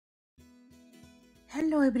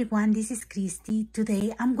Hello everyone, this is Christy.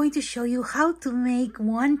 Today I'm going to show you how to make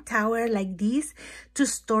one tower like this to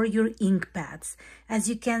store your ink pads. As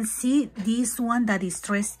you can see, this one that is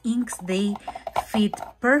Stress inks, they fit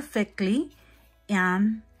perfectly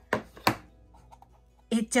and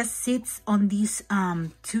it just sits on these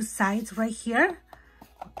two sides right here,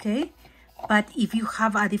 okay? But if you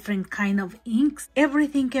have a different kind of inks,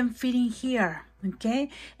 everything can fit in here. Okay,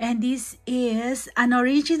 and this is an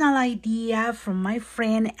original idea from my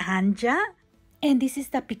friend Anja, and this is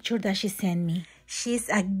the picture that she sent me. She's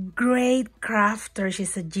a great crafter,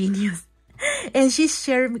 she's a genius, and she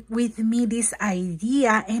shared with me this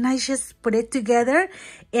idea and I just put it together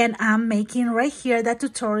and I'm making right here the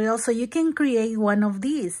tutorial so you can create one of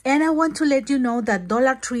these. And I want to let you know that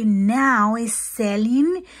DollarTree now is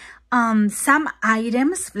selling some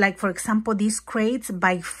items, like for example these crates,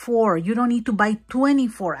 by 4. You don't need to buy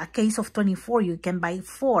 24, a case of 24, you can buy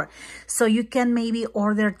 4. So you can maybe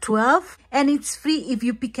order 12 and it's free if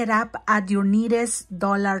you pick it up at your nearest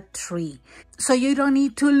DollarTree. So you don't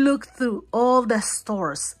need to look through all the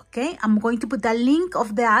stores, okay? I'm going to put the link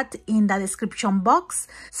of that in the description box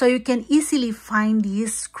so you can easily find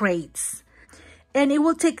these crates. And it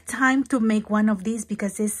will take time to make one of these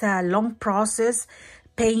because it's a long process.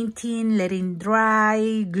 Painting, letting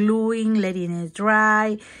dry, gluing, letting it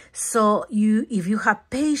dry. So if you have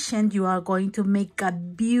patience, you are going to make a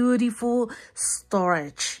beautiful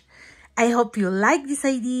storage. I hope you like this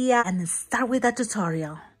idea and start with the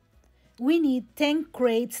tutorial. We need 10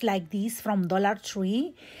 crates like this from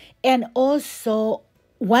DollarTree and also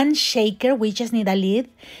 1 shaker. We just need a lid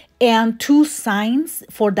and 2 signs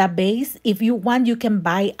for the base. If you want, you can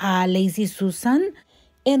buy a Lazy Susan.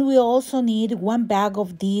 And we also need 1 bag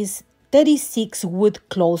of these 36 wood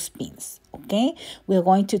clothespins, okay? We're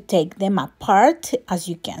going to take them apart, as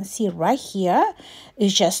you can see right here. You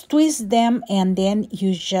just twist them and then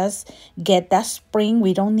you just get that spring.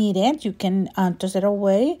 We don't need it. You can toss it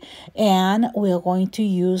away. And we're going to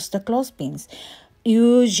use the clothespins.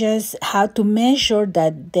 You just have to measure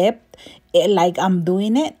the depth like I'm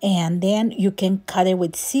doing it, and then you can cut it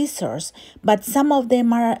with scissors. But some of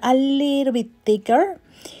them are a little bit thicker,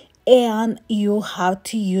 and you have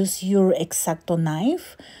to use your X-Acto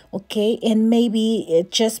knife, okay? And maybe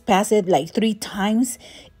just pass it like 3 times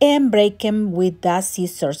and break them with the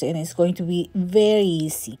scissors, and it's going to be very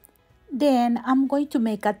easy. Then I'm going to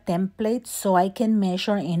make a template so I can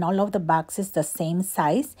measure in all of the boxes the same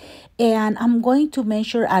size. And I'm going to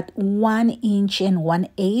measure at 1 inch and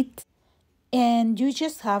 1/8. And you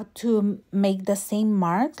just have to make the same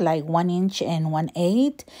mark, like 1 inch and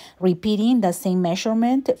 1/8, repeating the same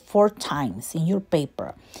measurement 4 times in your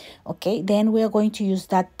paper. Okay, then we are going to use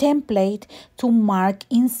that template to mark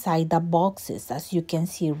inside the boxes, as you can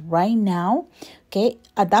see right now, okay,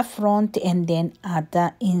 at the front and then at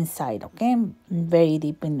the inside, okay, very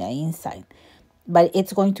deep in the inside. But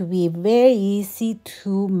it's going to be very easy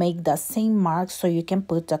to make the same mark so you can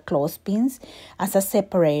put the clothespins as a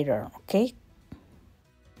separator, okay?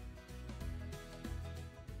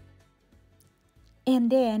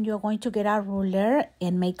 And then you're going to get a ruler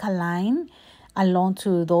and make a line along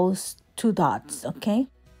to those 2 dots, okay?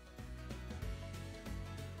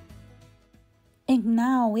 And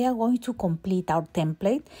now we are going to complete our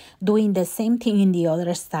template doing the same thing in the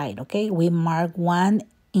other side, okay? We mark 1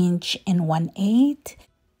 inch and 1/8.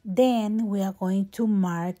 Then we are going to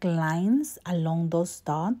mark lines along those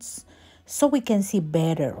dots so we can see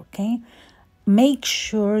better, okay? Make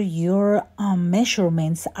sure your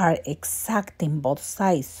measurements are exact in both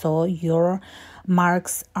sides so your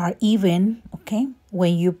marks are even, okay,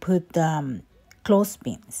 when you put the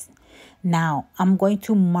clothespins. Now I'm going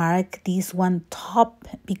to mark this one top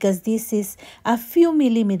because this is a few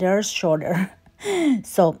millimeters shorter.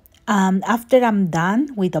 So after I'm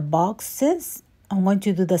done with the boxes, I'm going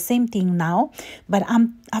to do the same thing now, but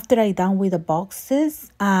after I'm done with the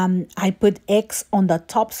boxes, I put X on the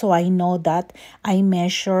top so I know that I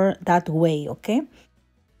measure that way, okay?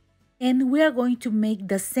 And we are going to make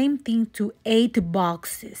the same thing to 8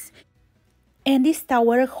 boxes. And this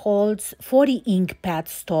tower holds 40 ink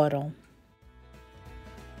pads total.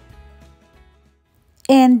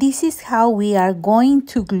 And this is how we are going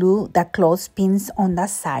to glue the clothespins on the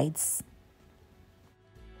sides.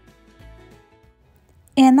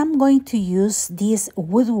 And I'm going to use this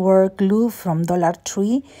woodwork glue from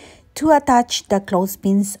DollarTree to attach the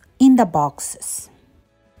clothespins in the boxes.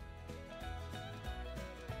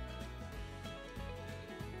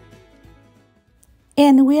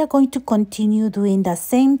 And we are going to continue doing the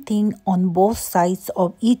same thing on both sides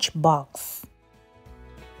of each box.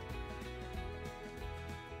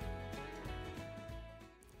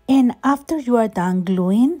 And after you are done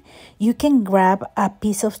gluing, you can grab a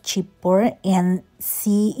piece of chipboard and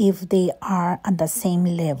see if they are at the same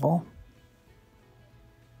level.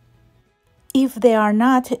 If they are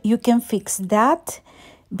not, you can fix that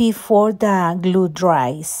before the glue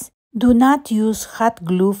dries. Do not use hot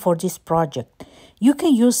glue for this project. You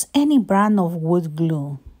can use any brand of wood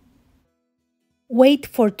glue. Wait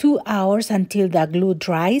for 2 hours until the glue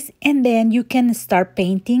dries and then you can start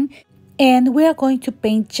painting. And we are going to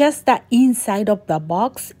paint just the inside of the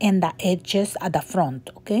box and the edges at the front,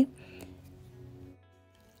 okay?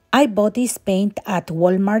 I bought this paint at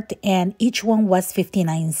Walmart and each one was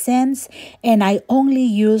 59 cents and I only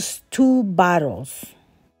used 2 bottles.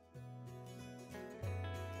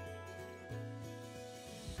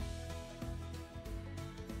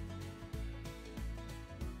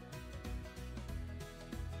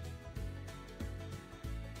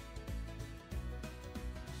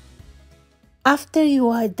 After you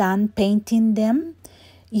are done painting them,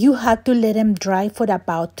 you have to let them dry for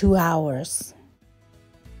about 2 hours.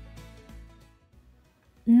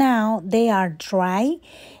 Now they are dry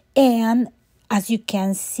and as you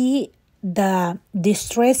can see, the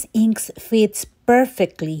Distress inks fits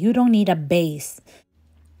perfectly. You don't need a base.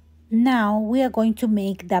 Now we are going to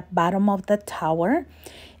make the bottom of the tower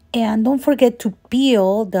and don't forget to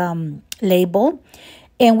peel the label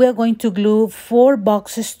and we are going to glue 4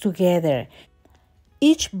 boxes together.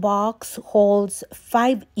 Each box holds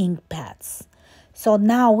 5 ink pads. So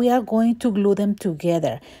now we are going to glue them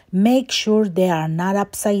together. Make sure they are not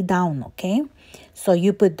upside down, okay? So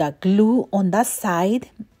you put the glue on the side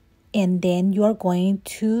and then you are going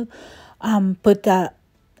to put the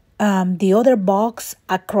other box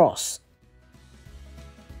across.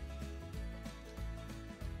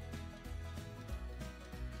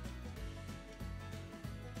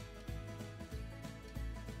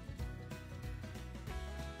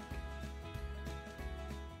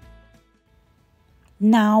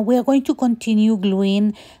 Now we are going to continue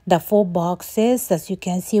gluing the 4 boxes. As you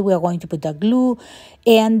can see, we are going to put the glue,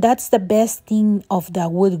 and that's the best thing of the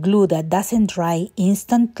wood glue, that doesn't dry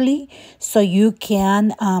instantly, so you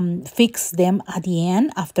can fix them at the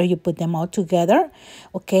end after you put them all together,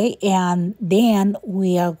 okay? And then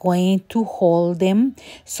we are going to hold them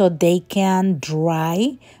so they can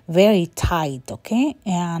dry very tight, okay?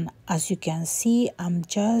 And as you can see, I'm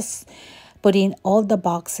just putting all the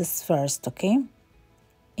boxes first, okay?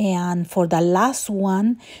 And for the last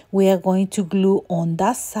one, we are going to glue on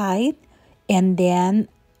that side and then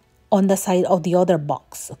on the side of the other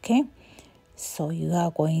box, okay? So you are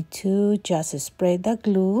going to just spread the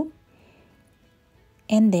glue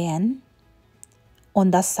and then on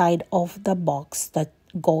the side of the box that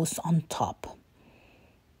goes on top.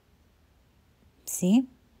 See?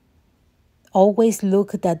 Always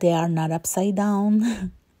look that they are not upside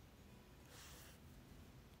down.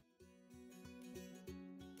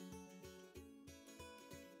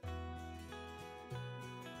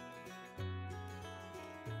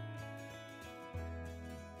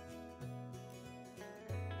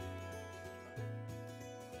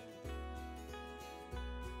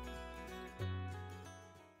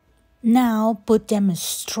 Now put them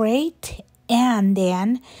straight and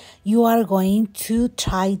then you are going to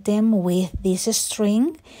tie them with this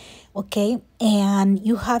string, okay? And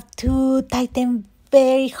you have to tie them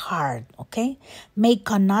very hard, okay? Make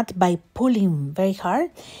a knot by pulling very hard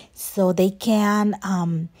so they can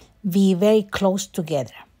be very close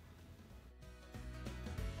together.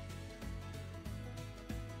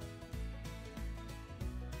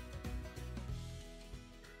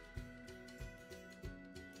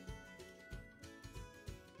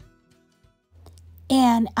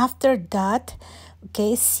 And after that,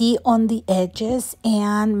 okay, see on the edges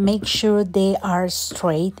and make sure they are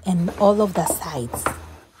straight and all of the sides.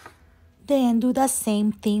 Then do the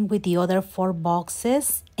same thing with the other 4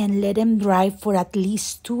 boxes and let them dry for at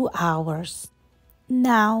least 2 hours.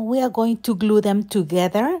 Now we are going to glue them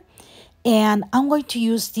together, and I'm going to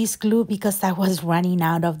use this glue because I was running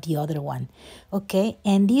out of the other one, okay?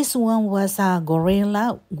 And this one was a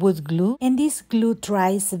Gorilla wood glue, and this glue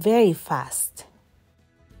dries very fast.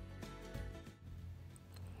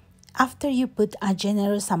 After you put a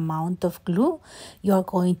generous amount of glue, you are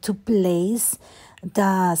going to place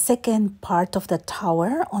the second part of the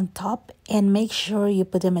tower on top and make sure you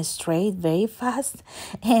put them straight very fast.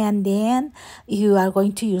 And then you are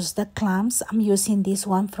going to use the clamps. I'm using this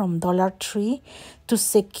one from DollarTree to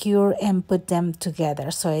secure and put them together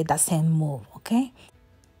so it doesn't move, okay?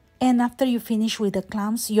 And after you finish with the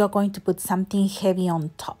clamps, you are going to put something heavy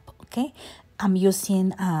on top, okay? I'm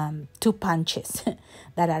using 2 punches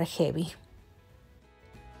that are heavy.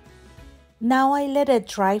 Now I let it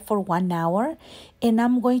dry for 1 hour, and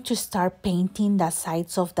I'm going to start painting the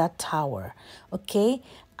sides of that tower. Okay,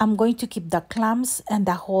 I'm going to keep the clamps and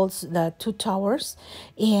the holes, the two towers,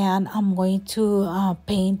 and I'm going to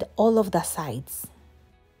paint all of the sides.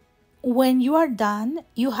 When you are done,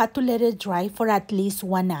 you have to let it dry for at least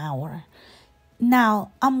 1 hour.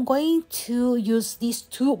 Now I'm going to use these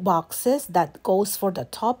two boxes that goes for the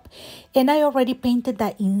top, and I already painted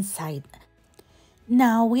the inside.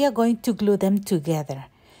 Now we are going to glue them together.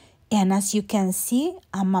 And as you can see,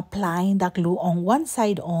 I'm applying the glue on one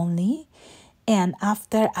side only. And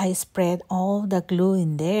after I spread all the glue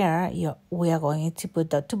in there, we are going to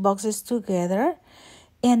put the two boxes together.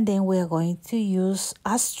 And then we are going to use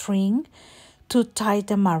a string to tie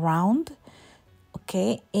them around.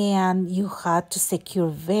 Okay, and you have to secure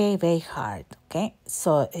very, very hard. Okay,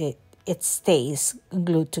 so it stays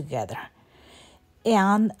glued together.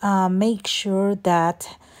 And make sure that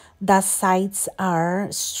the sides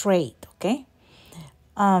are straight, okay?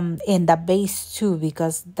 And the base too,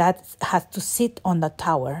 because that has to sit on the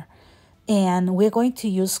tower. And we're going to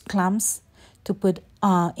use clamps to put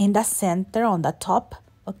in the center on the top,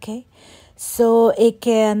 okay? So it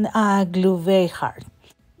can glue very hard.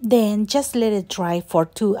 Then just let it dry for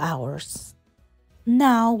 2 hours.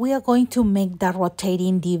 Now we are going to make the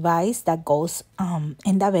rotating device that goes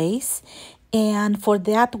in the base. And for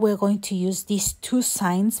that, we're going to use these two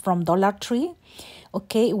signs from DollarTree.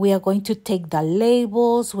 Okay, we are going to take the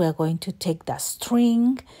labels, we are going to take the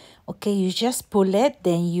string. Okay, you just pull it,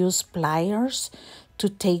 then use pliers to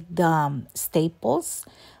take the staples.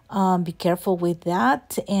 Be careful with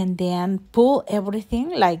that, and then pull everything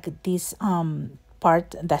like this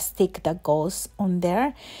part, the stick that goes on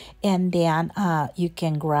there, and then you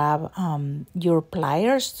can grab your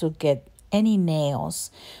pliers to get any nails.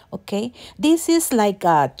 Okay, this is like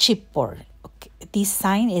a chipboard. Okay, this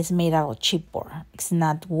sign is made out of chipboard. It's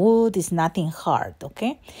not wood, it's nothing hard.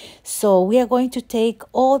 Okay, so we are going to take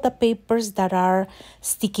all the papers that are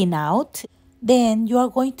sticking out. Then you are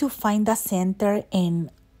going to find the center in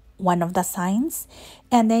one of the signs,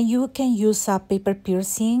 and then you can use a paper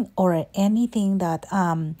piercing or anything that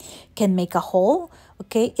can make a hole.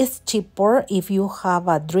 Okay, it's cheaper. If you have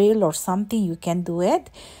a drill or something, you can do it,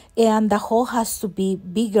 and the hole has to be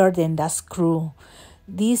bigger than the screw.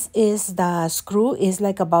 This is the screw is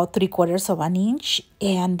like about 3/4 of an inch,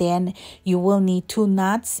 and then you will need 2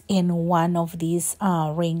 nuts in one of these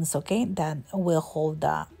rings, okay, that will hold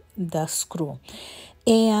the screw.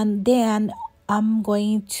 And then I'm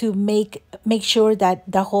going to make sure that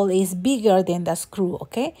the hole is bigger than the screw,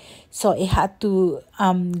 okay? So it had to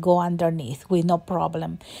go underneath with no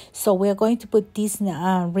problem. So we're going to put this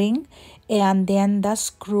ring and then the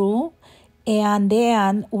screw, and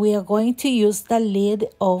then we are going to use the lid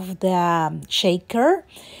of the shaker,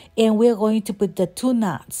 and we're going to put the 2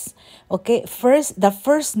 nuts. Okay, the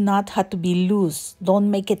first nut had to be loose.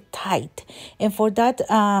 Don't make it tight. And for that,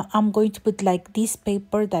 I'm going to put like this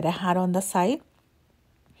paper that I had on the side.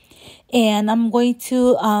 And I'm going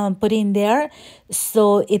to put in there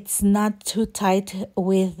so it's not too tight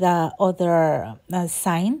with the other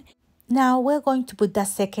sign. Now we're going to put the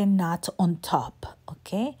second nut on top,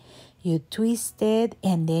 okay? You twist it,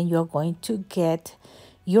 and then you're going to get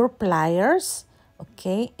your pliers,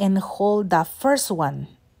 okay? And hold the first one,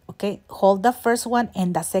 okay? Hold the first one,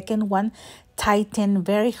 and the second one tighten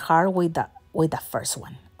very hard with the first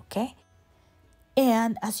one, okay?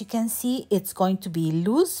 And as you can see, it's going to be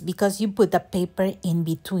loose because you put the paper in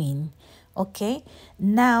between. Okay,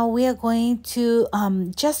 now we are going to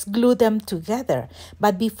just glue them together.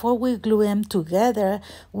 But before we glue them together,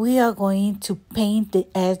 we are going to paint the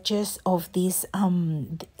edges of this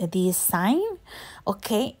sign.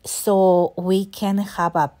 Okay, so we can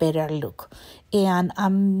have a better look. And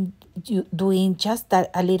I'm doing just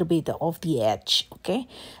a little bit of the edge, okay,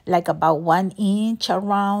 like about 1 inch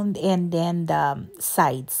around, and then the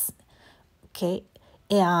sides, okay.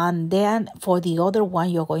 And then for the other one,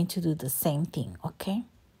 you're going to do the same thing, okay?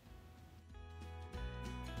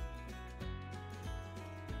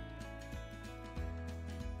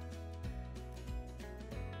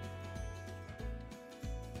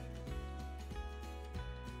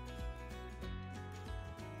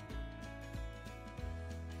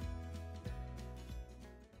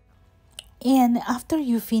 And after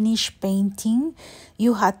you finish painting,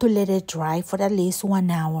 you have to let it dry for at least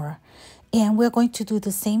 1 hour. And we're going to do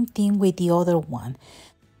the same thing with the other one.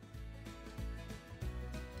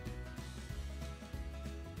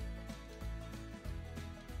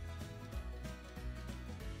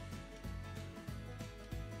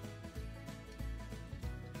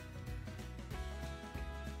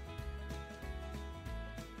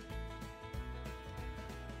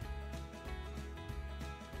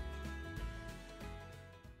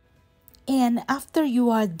 And after you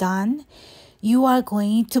are done, you are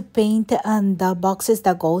going to paint the boxes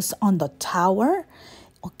that goes on the tower,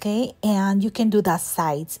 okay? And you can do the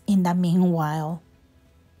sides in the meanwhile.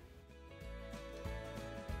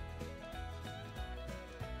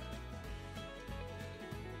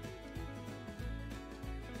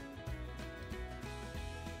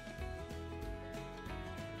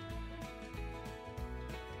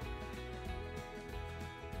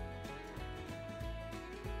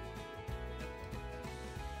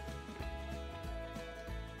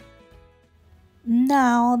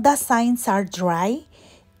 Now the signs are dry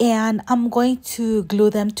and I'm going to glue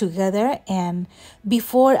them together, and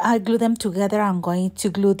before I glue them together I'm going to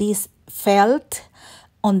glue this felt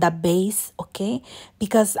on the base, okay?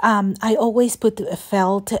 Because I always put a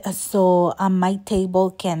felt so my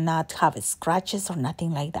table cannot have scratches or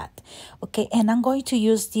nothing like that, okay? And I'm going to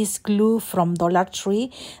use this glue from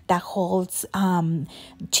DollarTree that holds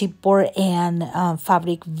chipboard and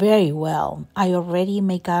fabric very well. I already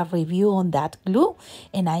make a review on that glue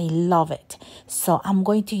and I love it. So I'm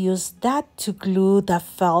going to use that to glue the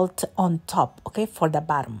felt on top, okay, for the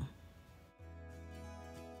bottom.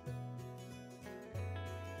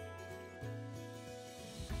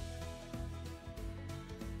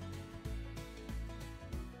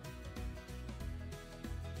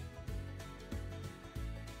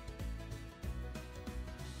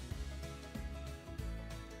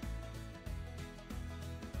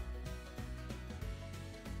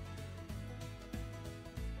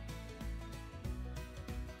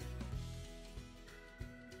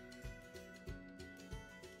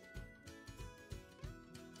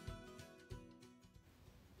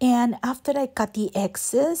 And after I cut the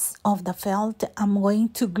excess of the felt, I'm going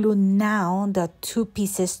to glue now the two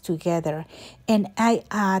pieces together. And I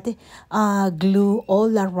add glue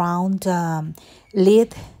all around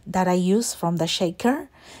lid that I use from the shaker.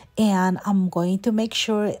 And I'm going to make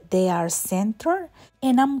sure they are centered.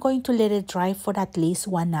 And I'm going to let it dry for at least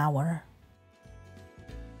 1 hour.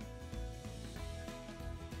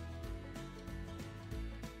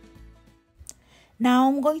 Now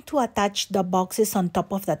I'm going to attach the boxes on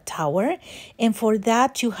top of the tower, and for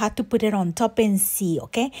that you have to put it on top and see,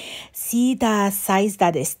 okay? See the sides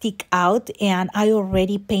that stick out, and I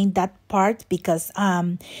already paint that part because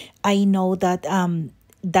I know that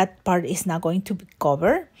that part is not going to be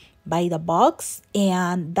covered by the box,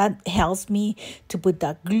 and that helps me to put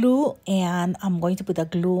the glue, and I'm going to put the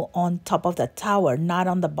glue on top of the tower, not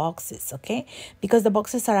on the boxes, okay? Because the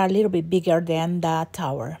boxes are a little bit bigger than the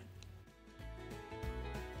tower.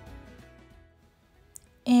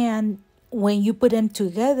 And when you put them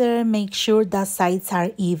together, make sure the sides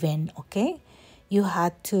are even, okay? You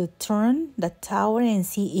have to turn the tower and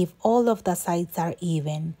see if all of the sides are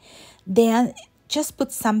even. Then just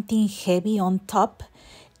put something heavy on top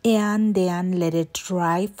and then let it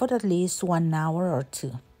dry for at least 1 hour or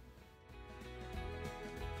 2.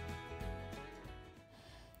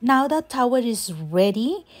 Now the tower is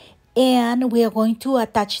ready and we are going to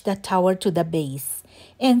attach the tower to the base.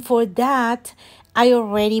 And for that, I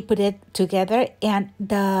already put it together and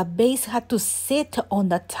the base had to sit on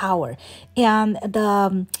the tower. And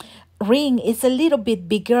the ring is a little bit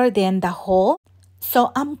bigger than the hole.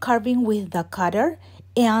 So I'm carving with the cutter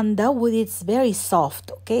and the wood is very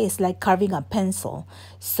soft, okay? It's like carving a pencil.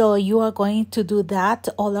 So you are going to do that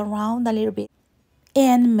all around a little bit.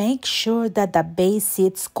 And make sure that the base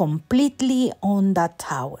sits completely on the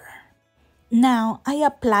tower. Now I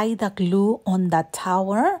apply the glue on the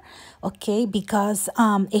tower, okay, because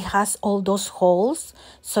it has all those holes,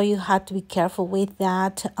 so you have to be careful with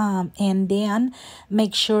that, and then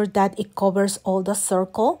make sure that it covers all the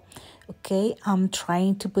circle, okay. I'm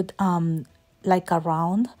trying to put like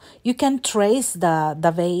around. You can trace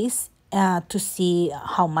the base to see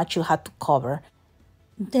how much you have to cover.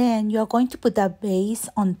 Then you're going to put the base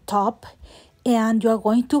on top and you're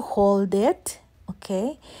going to hold it,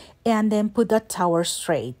 okay? And then put the tower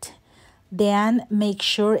straight. Then make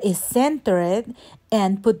sure it's centered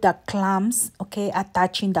and put the clamps, okay,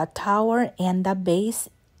 attaching the tower and the base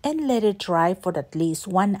and let it dry for at least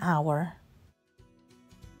 1 hour.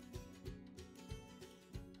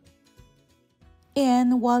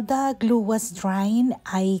 And while the glue was drying,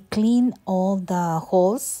 I cleaned all the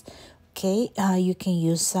holes. Okay, you can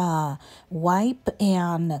use a wipe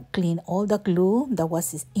and clean all the glue that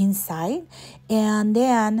was inside, and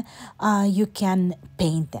then you can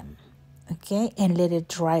paint them, okay, and let it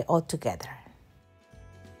dry all together.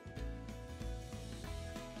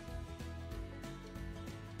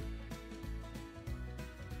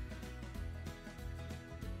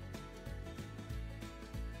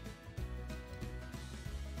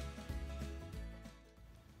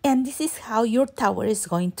 And this is how your tower is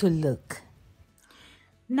going to look.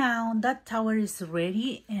 Now that tower is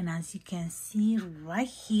ready, and as you can see right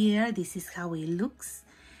here, this is how it looks.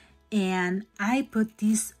 And I put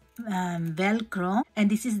this Velcro,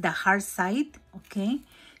 and this is the hard side, okay,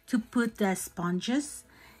 to put the sponges.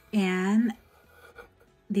 And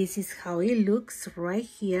this is how it looks right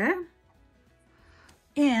here.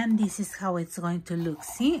 And this is how it's going to look.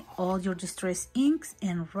 See, all your distress inks,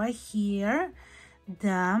 and right here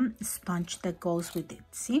the sponge that goes with it.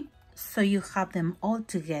 See, so you have them all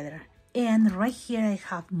together. And right here I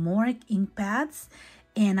have more ink pads,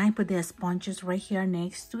 and I put the sponges right here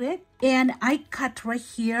next to it. And I cut right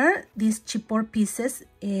here these chipboard pieces,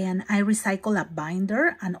 and I recycle a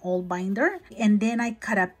binder, an old binder, and then I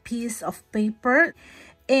cut a piece of paper,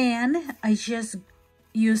 and I just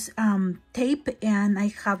use tape, and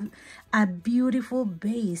I have a beautiful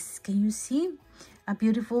base. Can you see? A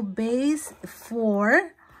beautiful base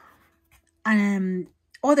for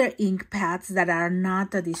other ink pads that are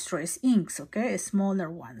not the distress inks, okay, smaller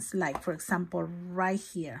ones, like for example right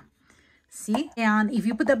here. See, and if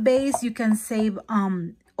you put a base, you can save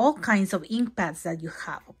all kinds of ink pads that you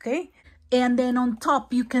have, okay. And then on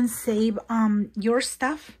top you can save your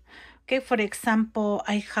stuff, okay. For example,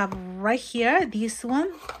 I have right here this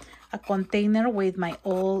one, a container with my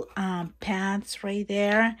old pads right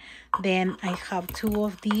there. Then I have two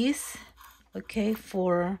of these, okay,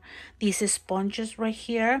 for these sponges right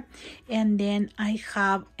here. And then I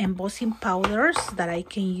have embossing powders that I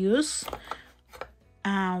can use,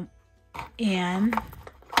 and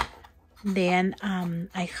then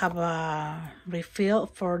I have a refill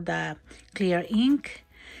for the clear ink.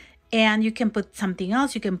 And you can put something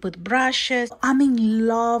else, you can put brushes. I'm in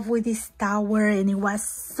love with this tower, and it was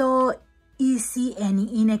so easy and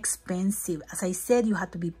inexpensive. As I said, you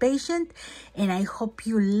have to be patient, and I hope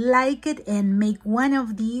you like it and make one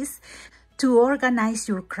of these to organize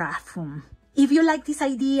your craft room. If you like this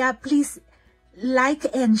idea, please like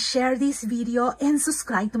and share this video and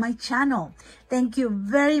subscribe to my channel. Thank you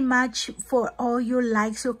very much for all your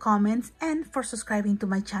likes, your comments, and for subscribing to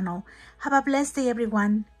my channel. Have a blessed day,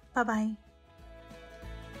 everyone. Bye-bye.